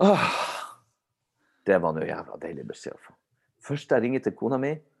 det var noe jævla deilig beskjed å få. Først jeg ringer til kona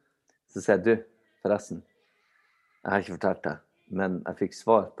mi, så sier jeg, du, forresten, jeg har ikke fortalt det, men jeg fikk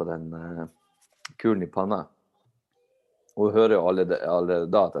svar på den kulen i panna. Og hun hører jo alle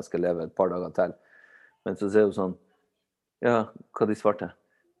da at jeg skal leve et par dager til. Men så sier hun sånn, ja, hva de svarte?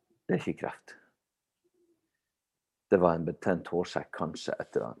 Det ikke kreft. Det var en betent hårsekk, kanskje,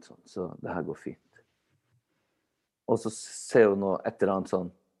 et eller annet sånt. Så det her går fint. Og så sier hun noe et eller annet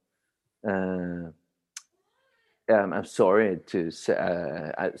sånn, I'm sorry to say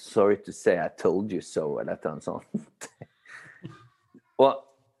I told you so, eller et eller annet sånt.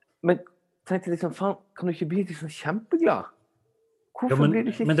 Men tenkte liksom, faen, kan du ikke bli liksom kjempeglad? Hvorfor blir du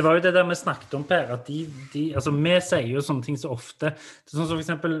ikke... Men det var jo det der vi snakket om, Per, at altså, vi sier jo sånne ting så ofte. Det sånn som for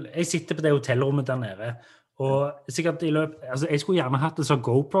eksempel, jeg sitter på det hotellrommet der nede, og sikkert altså, jeg skulle gjerne hatt et sånt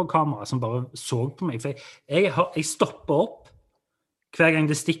GoPro-kamera som bare så på meg, for jeg stopper opp hver gang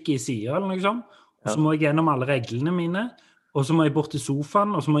det stikker i siden, eller noe sånt, og så må jeg gjennom alle reglene mine, og så må jeg bort til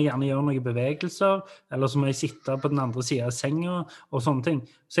sofaen, og så må jeg gjerne gjøre noen bevegelser, eller så må jeg sitte på den andre siden av senga, og sånne ting.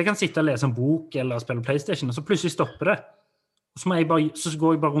 Så jeg kan sitte og lese en bok, eller spille PlayStation, og så plutselig stopper det. Og så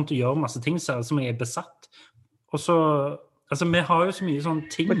går jeg bare rundt og gjør masse ting som jeg besatt. Og så, altså vi har jo så mye sånne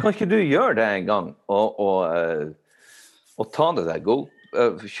ting. Men kan ikke du gjøre det en gang, og ta det der,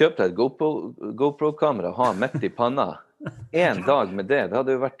 kjøp deg et GoPro-kamera, ha midt i panna, en dag med det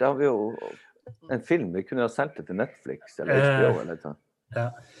hadde jo vært, det har vi jo en film, vi kunne ha sendt det til Netflix, eller HBO, eller noe. Ja.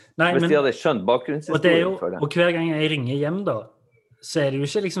 Nei, hvis de hadde skjønt bakgrunnshistorien for det. Og hver gang jeg ringer hjem da, så er det jo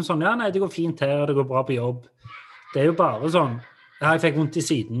ikke liksom sånn, ja, nei, det går fint her, det går bra på jobb. Det er jo bare sånn, ja, jeg fikk vondt i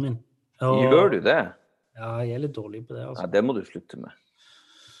siden min. Gjør du det? Ja, jeg er litt dårlig på det. Altså. Ja, det må du slutte med.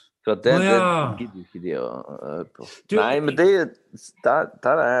 For at det gidder jo ikke de å på. Nei, men der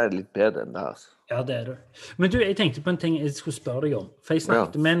er jeg litt bedre enn det, altså. Ja, det er du. Men du, jeg tenkte på en ting jeg skulle spørre deg om. For jeg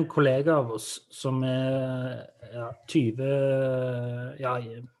snakket med en kollega av oss som er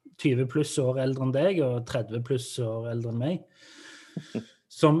 20 pluss år eldre enn deg, og 30 pluss år eldre enn meg.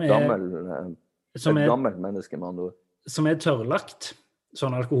 Som er... gammelt menneske, med andre ord. Som er tørrlagt,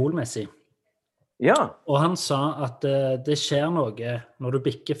 sånn alkoholmessig. Ja. Og han sa at det skjer noe, når du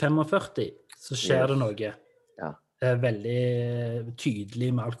bikker 45, så skjer det noe veldig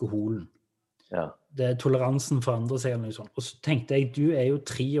tydelig med alkoholen. Ja. Det er toleransen forandrer seg eller noe sånt. Og så tenkte jeg, du er jo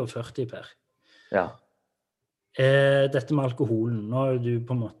 43, Per. Ja. Dette med alkoholen, nå har du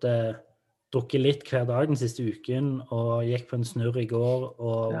på en måte drukket litt hver dag den siste uken, og gikk på en snurr i går,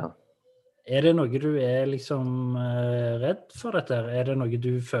 og er det noe du er liksom redd for dette? Er det noe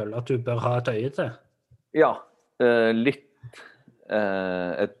du føler at du bør ha et øye til? Ja, litt.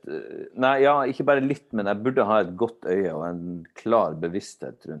 Nei, ikke bare litt, men jeg burde ha et godt øye og en klar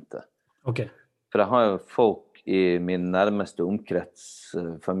bevissthet rundt det. Ok. For jeg har jo folk i min nærmeste omkrets,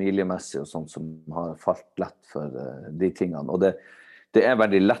 familiemessig og sånt, som har falt lett for de tingene. Og det er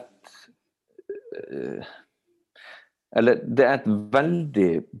veldig lett... Eller det er et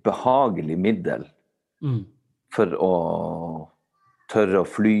veldig behagelig middel for å tørre å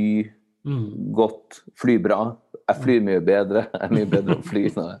fly godt, fly bra. Jeg flyr mye bedre. Jeg er mye bedre å fly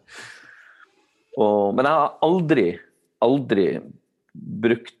nå. Men jeg har aldri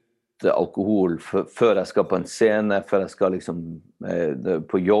brukt alkohol før jeg skal på en scene, før jeg skal liksom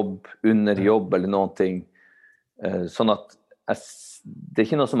på jobb, under jobb eller noen ting. Sånn at det er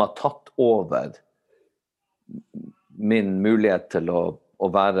ikke noe som har tatt over min mulighet til å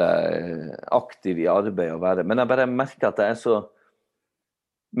være aktiv i arbeid men jeg bare merker at det er så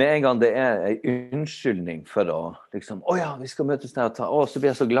med en gang det er en unnskyldning for å liksom, vi skal møtes der og så blir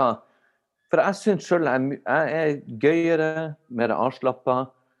jeg så glad for jeg synes selv jeg er gøyere, mer avslappet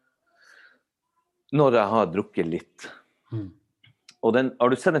når jeg har drukket litt og har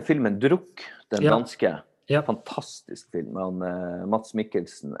du sett den filmen Drukk, den danske? Fantastisk film. Mats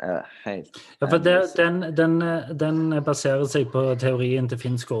Mikkelsen er helt... Ja, for den baserer seg på teorien til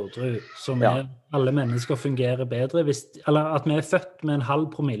Finn Skårdrud, som er alle mennesker fungerer bedre, eller at vi er født med 0,5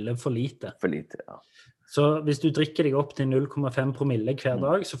 promille for lite. For lite, ja. Så hvis du drikker deg opp til 0,5 promille hver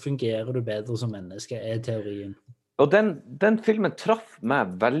dag, så fungerer du bedre som menneske, er teorien. Og den filmen traff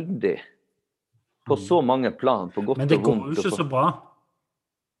meg veldig på så mange plan, på godt og vondt. Men det går jo ikke så bra.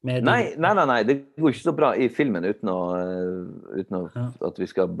 Nei, det går ikke så bra i filmen uten at vi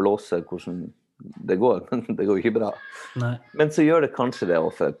skal blåse hvordan det går, men det går ikke bra. Nei. Men så gjør det kanskje det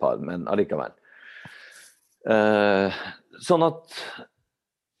også for et par, men allikevel. Sånn at,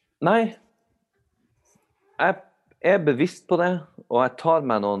 nei, jeg er bevisst på det, og jeg tar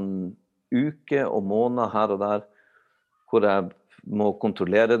meg noen uker og måneder her og der, hvor jeg må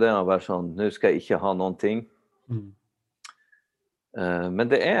kontrollere det og være sånn, nå skal jeg ikke ha noen ting. Men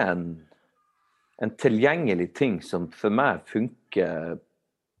det er en tilgjengelig ting som for meg funker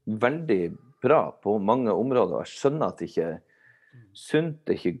veldig bra på mange områder. Jeg skjønner at det ikke er sunt,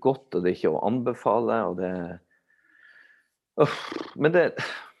 det er ikke godt, og det er ikke å anbefale, og det... Men det...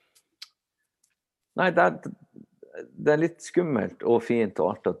 Nei, det er litt skummelt og fint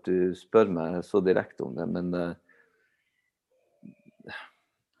og alt at du spør meg så direkte om det, men...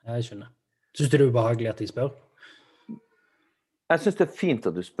 Jeg skjønner. Synes du det er ubehagelig at jeg spør? Jeg synes det er fint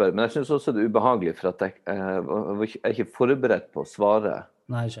at du spør, men jeg synes også det er ubehagelig for at jeg er ikke forberedt på å svare.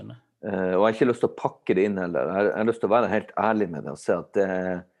 Nei, jeg skjønner. Og jeg har ikke lyst til å pakke det inn heller. Jeg har lyst til å være helt ærlig med det og si at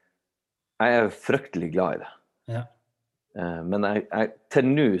jeg er fryktelig glad i det. Ja. Men til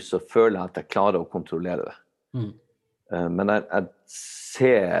nå så føler jeg at jeg klarer å kontrollere det. Men jeg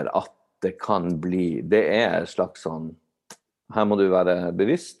ser at det kan bli, det er et slags sånn, her må du være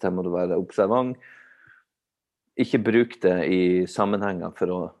bevisst, her må du være observant. Ikke bruk det i sammenhenger for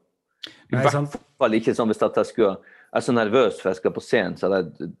å, i hvert fall ikke sånn hvis at jeg er så nervøs for jeg skal på scenen, så hadde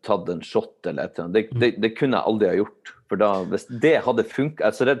jeg tatt en shot eller et eller annet. Det kunne jeg aldri ha gjort, for da, hvis det hadde funket, jeg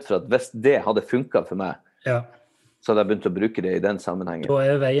er så redd for at hvis det hadde funket for meg, så hadde jeg begynt å bruke det i den sammenhengen. Da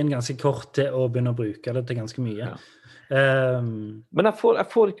er veien ganske kort til å begynne å bruke det til ganske mye. Men jeg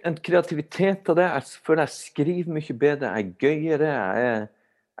får en kreativitet av det. Jeg føler jeg skriver mye bedre, jeg gøyer det.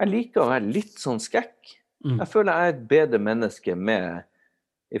 Jeg liker å være litt sånn skekk. Jeg føler jeg er et bedre menneske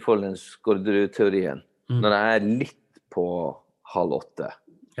i forhold til Skårderud-teorien. Når jeg er litt på 7:30.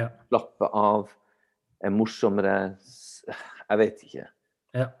 Slappe av, er morsommere. Jeg vet ikke.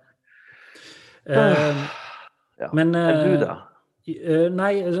 Men du da?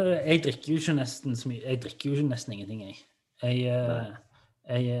 Nei, jeg drikker jo ikke nesten så mye. Jeg drikker jo ikke nesten ingenting. Jeg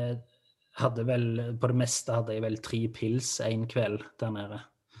hadde vel, på det meste hadde jeg vel 3 pils en kveld der nede.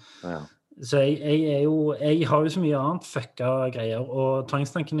 Så jeg har jo så mye annet fucka greier, og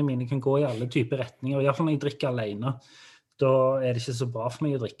tvangstankene mine kan gå i alle typer retninger. I hvert fall når jeg drikker alene, da er det ikke så bra for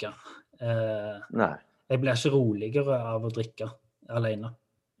meg å drikke. Jeg blir ikke roligere av å drikke alene.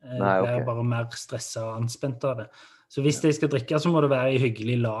 Jeg blir bare mer stresset og anspent av det. Så hvis jeg skal drikke, så må det være i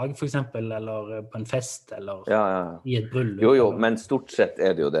hyggelig lag, for eksempel, eller på en fest, eller i et bryllup. Jo, men stort sett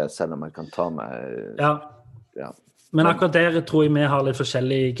er det jo det, selv om jeg kan ta meg... Men akkurat der tror jeg vi har litt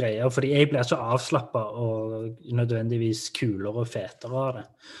forskjellige greier, fordi jeg blir så avslappet og nødvendigvis kulere og fetere av det.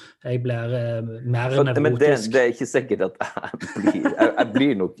 Jeg blir mer nevrotisk. Men det er ikke sikkert at jeg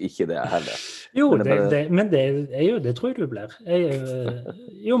blir nok ikke det heller. Jo, men det tror jeg du blir.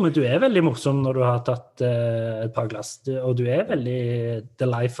 Jo, men du er veldig morsom når du har tatt et par glass, og du er veldig the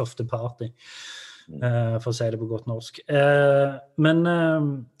life of the party, for å si det på godt norsk. Men...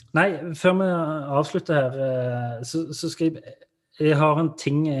 Nei, før vi avslutter her, så skal jeg har en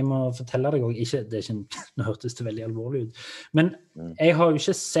ting jeg må fortelle deg også. Nå hørtes det veldig alvorlig ut, men jeg har jo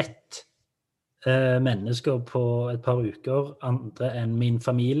ikke sett mennesker på et par uker andre enn min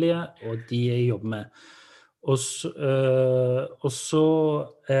familie og de jeg jobber med. Og så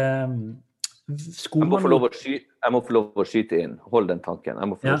jeg må få lov å skyte inn. Hold den tanken. Jeg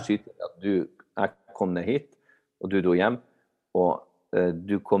må få lov å skyte inn at jeg kom ned hit, og du dro hjem, og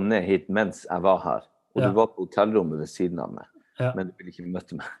du kom ned hit mens jeg var her, og du var på hotellrommet ved siden av meg, men du ville ikke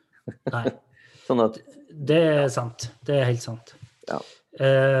møte meg. Nei. Sånn at... Det er sant. Det er helt sant.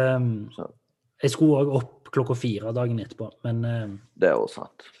 Jeg skulle også opp 4:00 dagen etterpå, men... det er også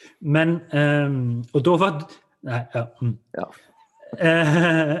sant. Men, og da var... Nei,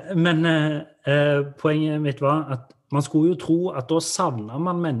 men poenget mitt var at man skulle jo tro at da savner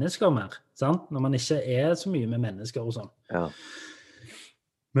man mennesker mer, sant? Når man ikke er så mye med mennesker og sånn.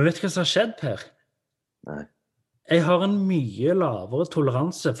 Men vet du hva som har skjedd, Per? Nei. Jeg har en mye lavere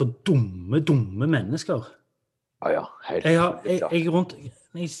toleranse for dumme mennesker. Helt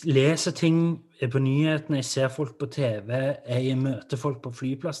jeg leser ting på nyhetene, jeg ser folk på TV, jeg møter folk på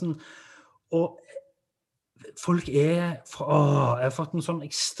flyplassen, og folk jeg har fått en sånn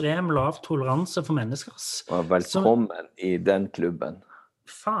ekstrem lav toleranse for mennesker. Velkommen i den klubben.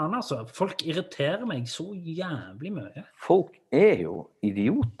 Faen altså, folk irriterer meg så jævlig mye. Folk er jo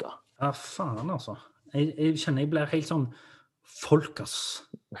idioter. Ja, faen altså. Jeg kjenner jeg blir helt sånn folk, ass.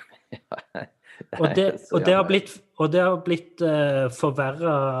 Og det har blitt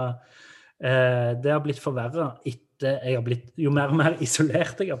forverret det har blitt forverret etter jeg har blitt, jo mer og mer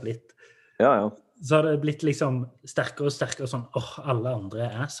isolert jeg har blitt. Så har det blitt liksom sterkere og sterkere sånn, alle andre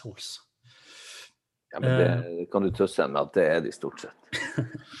er assholes. Ja, men det kan du tøsse med at det er de stort sett.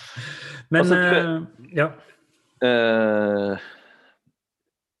 Men,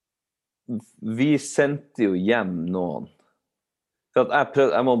 vi sendte jo hjem noen. For at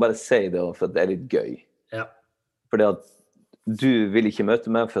jeg må bare si det, for at det er litt gøy. Fordi at du vil ikke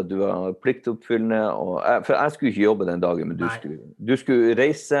møte meg for at du var pliktoppfyllende. For jeg skulle ikke jobbe den dagen, men du skulle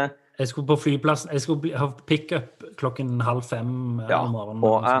reise. Jeg skulle på flyplassen, jeg skulle ha pick-up 4:30 om morgenen.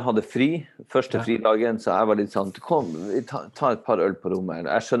 Og jeg hadde fri, første fridagen, så jeg var litt sånn, kom, ta et par øl på rommet.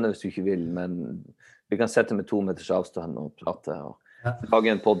 Jeg skjønner hvis du ikke vil, men vi kan sette med 2 meters avstand og prate, og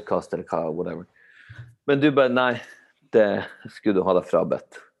lage en podcast eller hva, whatever. Men du bare, nei, det skulle du ha deg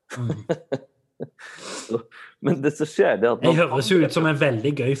frabedt. Men det som skjer, det at... Jeg høres jo ut som en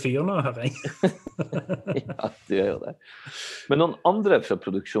veldig gøy fyr nå, hører jeg. Ja, du gjør jo det. Men noen andre fra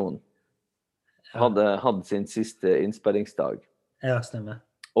produksjonen, hadde hatt sin siste innspillingsdag. Ja, stemmer.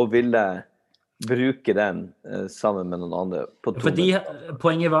 Og ville bruke den sammen med noen andre.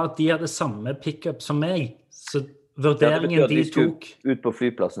 Poenget var at de hadde samme pick-up som meg, så vurderingen de tok... Ut på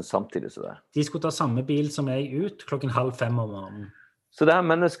flyplassen samtidig så det. De skulle ta samme bil som jeg ut 4:30 om morgenen. Så det her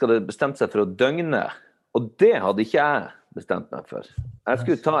mennesket hadde bestemt seg for å døgne, og det hadde ikke jeg bestemt meg for. Jeg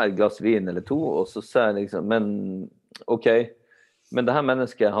skulle ta et glass vin eller to, og så sa jeg liksom, men ok, men det her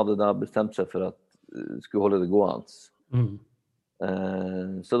mennesket hadde da bestemt seg for at skulle holde det gående.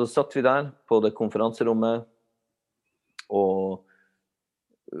 Så da satt vi der på det konferanserommet, og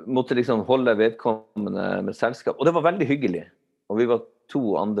måtte liksom holde vedkommende med selskap, og det var veldig hyggelig. Og vi var 2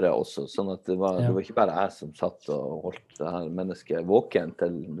 andre også, sånn at det var ikke bare jeg som satt og holdt det her mennesket våken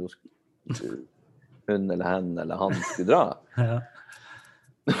til hun eller hen eller han skulle dra. Ja.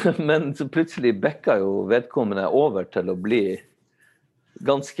 Men så plutselig bekka jo vedkommende over til å bli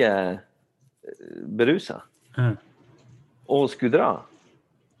ganske beruset. Og skulle dra.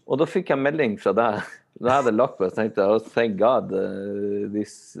 Og da fikk jeg melding fra deg. Da jeg hadde lagt på, jeg tenkte, oh, thank God,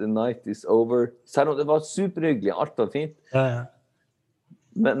 this night is over. Selv om det var superhyggelig, alt var fint. Ja.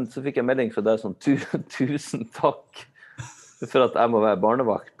 Men så fikk jeg melding fra deg sånn, 1000 takk for at jeg må være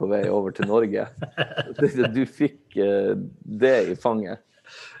barnevakt på vei over til Norge. Du fikk det i fanget.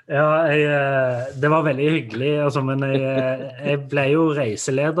 Ja, det var veldig hyggelig, altså, men jeg ble jo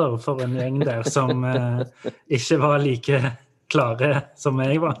reiseleder for en gjeng der som ikke var like klare som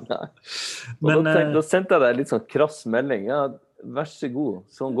jeg var. Men, da sendte jeg deg litt sånn krass melding. Ja, vær så god.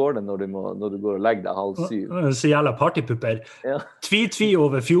 Sånn går det når du går og legger deg 6:30. Så jævla partypupper. Ja. Tvi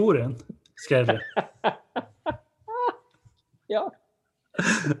over fjorden, skrev jeg. Ja.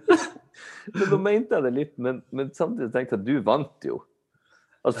 Men da mente jeg det litt, men samtidig tenkte jeg at du vant jo.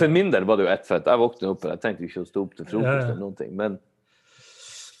 Altså for min del var det jo ett fett. Jeg våknet opp, og jeg tenkte ikke å stå opp til frokost eller noen ting.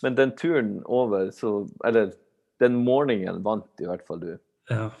 Men den turen over, eller den morgenen vant i hvert fall du.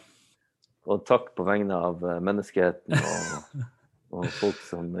 Ja. Og takk på vegne av menneskeheten og folk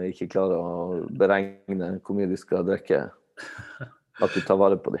som ikke klarer å beregne hvor mye de skal drikke, at du tar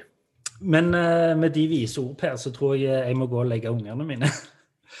vare på dem. Men med de vise ord, Per, så tror jeg må gå og legge ungene mine.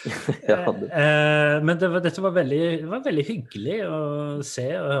 Men dette var veldig hyggelig å se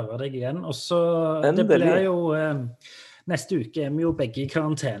og høre deg igjen. Og så det blir jo neste uke er vi jo begge i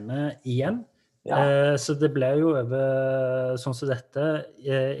karantene igjen. Så det blir jo over sånn som dette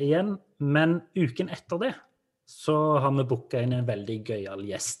igjen. Men uken etter det så har vi booket inn en veldig gøyal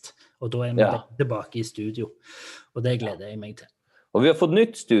gjest. Og da er vi tilbake i studio. Og det gleder jeg meg til. Og vi har fått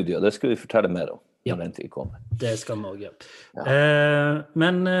nytt studio, det skal vi fortelle mer om når den tid kommer. Det skal vi også gjøre.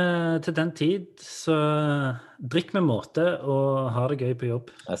 Men til den tid, så drikk med måte og ha det gøy på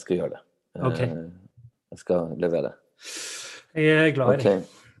jobb. Jeg skal gjøre det. Okay. Jeg skal levere. Jeg er glad i deg.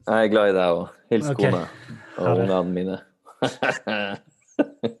 Jeg er glad i deg, og hils kona og ungene mine.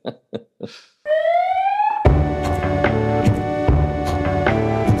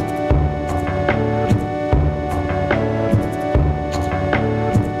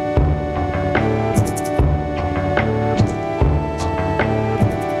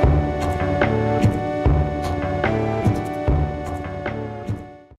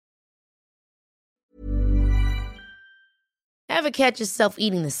 Ever catch yourself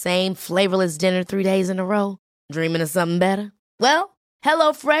eating the same flavorless dinner 3 days in a row? Dreaming of something better? Well,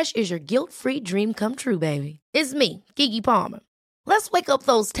 HelloFresh is your guilt-free dream come true, baby. It's me, Keke Palmer. Let's wake up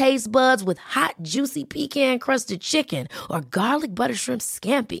those taste buds with hot, juicy pecan-crusted chicken or garlic butter shrimp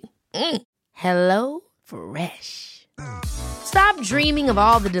scampi. Hello Fresh. Stop dreaming of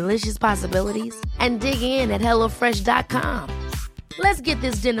all the delicious possibilities and dig in at HelloFresh.com. Let's get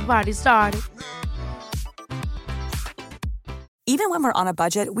this dinner party started. Even when we're on a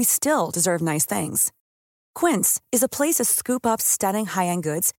budget, we still deserve nice things. Quince is a place to scoop up stunning high-end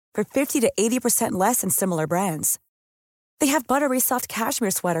goods for 50 to 80% less than similar brands. They have buttery soft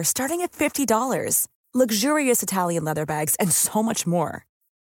cashmere sweaters starting at $50, luxurious Italian leather bags, and so much more.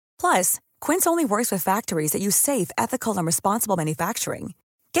 Plus, Quince only works with factories that use safe, ethical, and responsible manufacturing.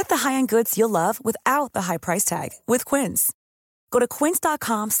 Get the high-end goods you'll love without the high price tag with Quince. Go to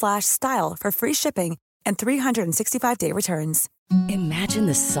quince.com/style for free shipping and 365-day returns. Imagine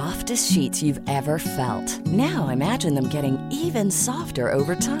the softest sheets you've ever felt. Now imagine them getting even softer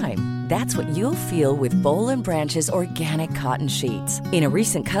over time. That's what you'll feel with Boll & Branch's organic cotton sheets. In a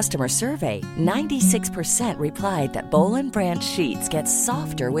recent customer survey, 96% replied that Boll & Branch sheets get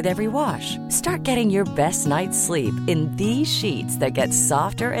softer with every wash. Start getting your best night's sleep in these sheets that get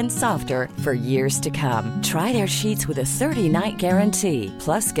softer and softer for years to come. Try their sheets with a 30-night guarantee.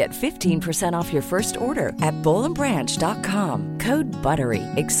 Plus, get 15% off your first order at bollandbranch.com. Code BUTTERY.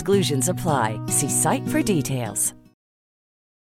 Exclusions apply. See site for details.